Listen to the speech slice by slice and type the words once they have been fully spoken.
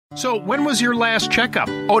So when was your last checkup?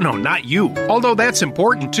 Oh, no, not you. Although that's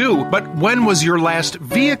important too, but when was your last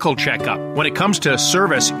vehicle checkup? When it comes to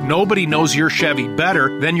service, nobody knows your Chevy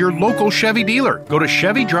better than your local Chevy dealer. Go to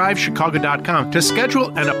ChevyDriveChicago.com to schedule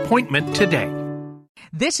an appointment today.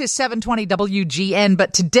 This is 720 WGN,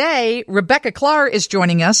 but today Rebecca Klar is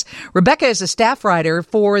joining us. Rebecca is a staff writer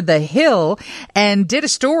for The Hill and did a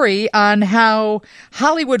story on how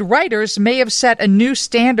Hollywood writers may have set a new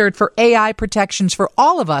standard for AI protections for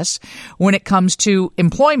all of us when it comes to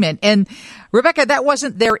employment. And Rebecca, that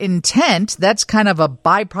wasn't their intent. That's kind of a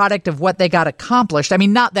byproduct of what they got accomplished. I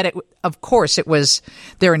mean, not that of course it was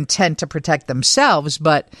their intent to protect themselves,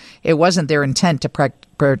 but it wasn't their intent to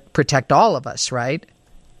protect all of us, right?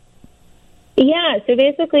 Yeah, so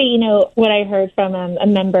basically, what I heard from a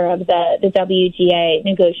member of the WGA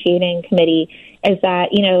negotiating committee is that,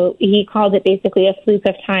 he called it basically a fluke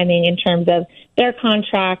of timing in terms of their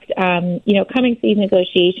contract, coming to these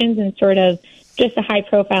negotiations and sort of just the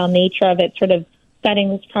high-profile nature of it sort of setting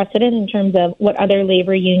this precedent in terms of what other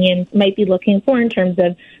labor unions might be looking for in terms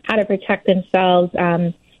of how to protect themselves,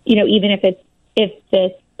 even if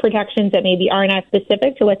the protections that maybe are not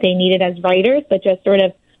specific to what they needed as writers, but just sort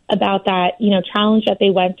of about that, challenge that they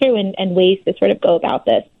went through and ways to sort of go about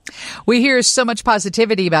this. We hear so much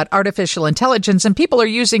positivity about artificial intelligence, and people are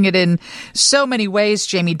using it in so many ways.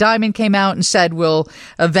 Jamie Dimon came out and said we'll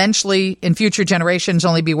eventually, in future generations,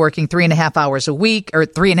 only be working 3.5 hours a week or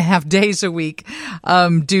 3.5 days a week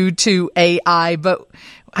due to AI. But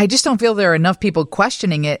I just don't feel there are enough people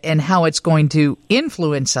questioning it and how it's going to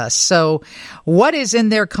influence us. So what is in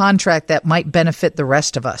their contract that might benefit the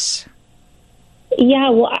rest of us? Yeah,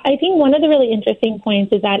 well, I think one of the really interesting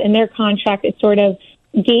points is that in their contract, it sort of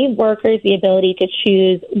gave workers the ability to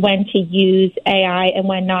choose when to use AI and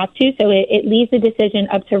when not to. So it leaves the decision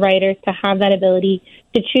up to writers to have that ability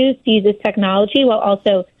to choose to use this technology while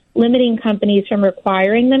also limiting companies from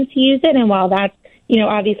requiring them to use it. And while that's,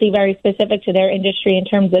 obviously very specific to their industry in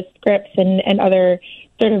terms of scripts and other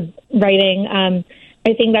sort of writing,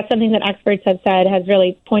 I think that's something that experts have said has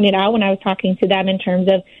really pointed out when I was talking to them in terms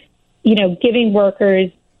of, giving workers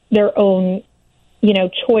their own,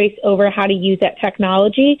 choice over how to use that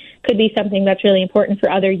technology could be something that's really important for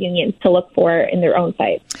other unions to look for in their own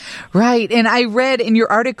site. Right. And I read in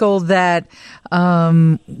your article that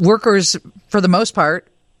workers, for the most part,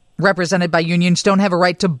 represented by unions, don't have a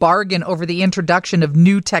right to bargain over the introduction of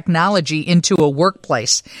new technology into a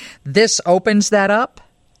workplace. This opens that up?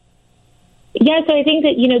 Yeah, so I think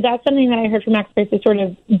that, that's something that I heard from experts is sort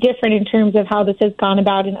of different in terms of how this has gone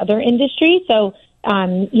about in other industries. So,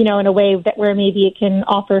 in a way that where maybe it can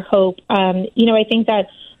offer hope. I think that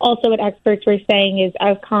also what experts were saying is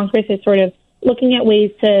as Congress is sort of looking at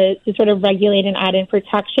ways to sort of regulate and add in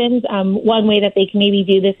protections, one way that they can maybe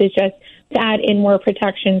do this is just to add in more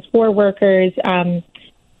protections for workers,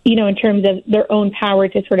 in terms of their own power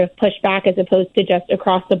to sort of push back as opposed to just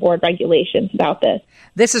across-the-board regulations about this.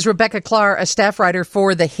 This is Rebecca Klar, a staff writer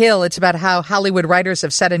for The Hill. It's about how Hollywood writers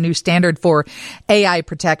have set a new standard for AI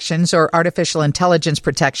protections or artificial intelligence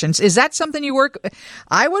protections. Is that something you work?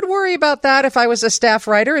 I would worry about that if I was a staff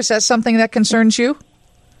writer. Is that something that concerns you?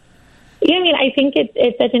 Yeah, I think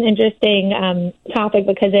it's such an interesting topic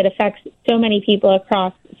because it affects so many people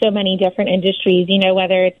across so many different industries,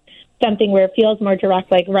 whether it's something where it feels more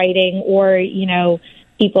direct, like writing, or,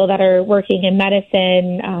 people that are working in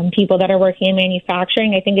medicine, people that are working in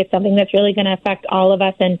manufacturing. I think it's something that's really going to affect all of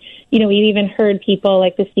us. And, we've even heard people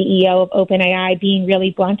like the CEO of OpenAI being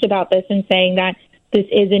really blunt about this and saying that this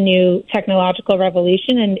is a new technological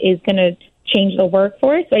revolution and is going to change the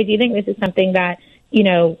workforce. So I do think this is something that,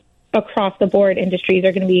 across the board industries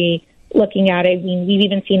are going to be looking at it. We've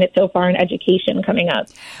even seen it so far in education coming up.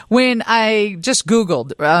 When I just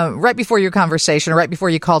Googled right before your conversation or right before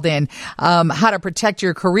you called in, how to protect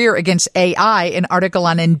your career against AI, an article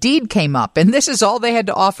on Indeed came up. And this is all they had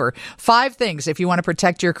to offer. 5 things if you want to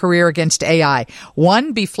protect your career against AI.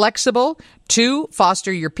 1, be flexible. 2,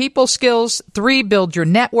 foster your people skills. 3, build your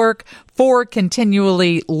network. 4,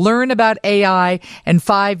 continually learn about AI. And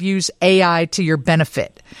 5, use AI to your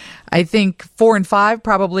benefit. I think 4 and 5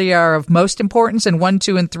 probably are of most importance, and 1,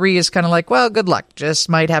 2, and 3 is kind of like, well, good luck. Just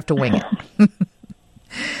might have to wing it.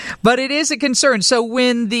 But it is a concern. So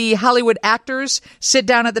when the Hollywood actors sit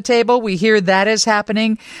down at the table, we hear that is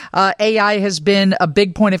happening. AI has been a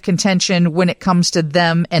big point of contention when it comes to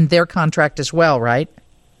them and their contract as well, right?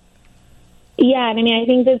 Yeah, and I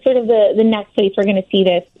think that sort of the next place we're going to see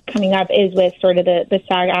this coming up is with sort of the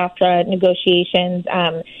SAG-AFTRA negotiations.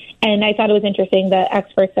 And I thought it was interesting, the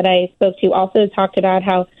experts that I spoke to also talked about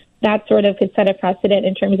how that sort of could set a precedent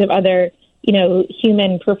in terms of other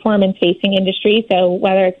human performance facing industry. So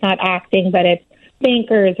whether it's not acting, but it's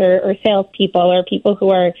bankers or salespeople or people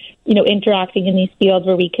who are, interacting in these fields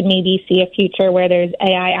where we could maybe see a future where there's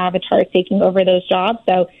AI avatars taking over those jobs.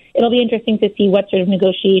 So it'll be interesting to see what sort of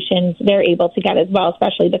negotiations they're able to get as well,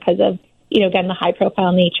 especially because of, again, the high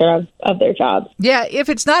profile nature of their jobs. Yeah, if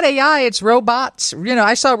it's not AI, it's robots.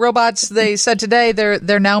 I saw robots, they said today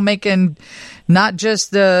they're now making not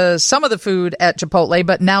just some of the food at Chipotle,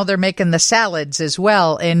 but now they're making the salads as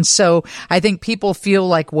well. And so I think people feel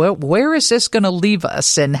like, well, where is this going to leave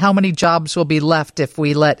us? And how many jobs will be left if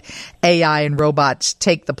we let AI and robots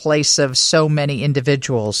take the place of so many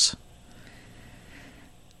individuals?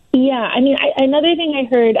 Yeah, another thing I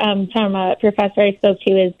heard from a professor I spoke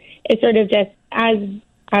to is sort of just as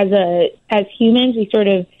humans, we sort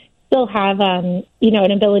of still have an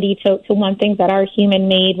ability to want things that are human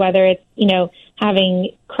made, whether it's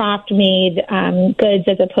having craft made goods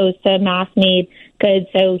as opposed to mass made goods.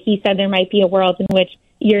 So he said there might be a world in which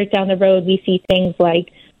years down the road we see things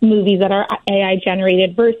like movies that are AI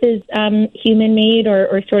generated versus human made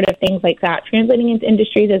or sort of things like that translating into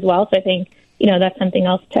industries as well. So I think that's something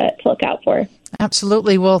else to look out for.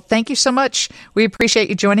 Absolutely. Well, thank you so much. We appreciate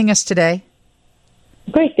you joining us today.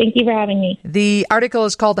 Of course. Thank you for having me. The article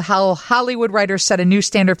is called How Hollywood Writers Set a New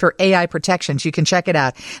Standard for AI Protections. You can check it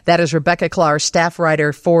out. That is Rebecca Klahr, staff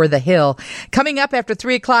writer for The Hill. Coming up after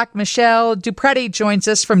 3 o'clock, Michelle Dupretti joins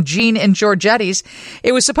us from Jean and Georgetti's.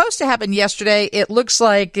 It was supposed to happen yesterday. It looks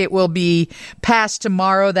like it will be passed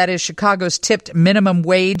tomorrow. That is Chicago's tipped minimum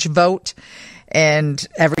wage vote. And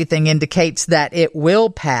everything indicates that it will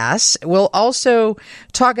pass. We'll also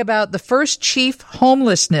talk about the first chief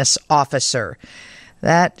homelessness officer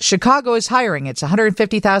that Chicago is hiring. It's a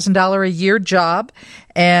 $150,000 a year job.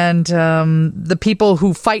 And the people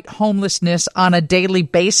who fight homelessness on a daily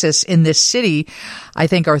basis in this city, I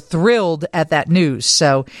think, are thrilled at that news.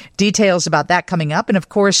 So details about that coming up. And, of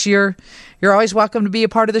course, you're always welcome to be a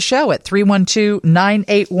part of the show at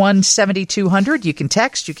 312-981-7200. You can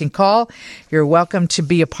text, you can call. You're welcome to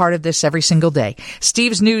be a part of this every single day.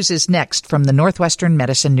 Steve's News is next from the Northwestern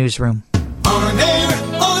Medicine Newsroom. On air,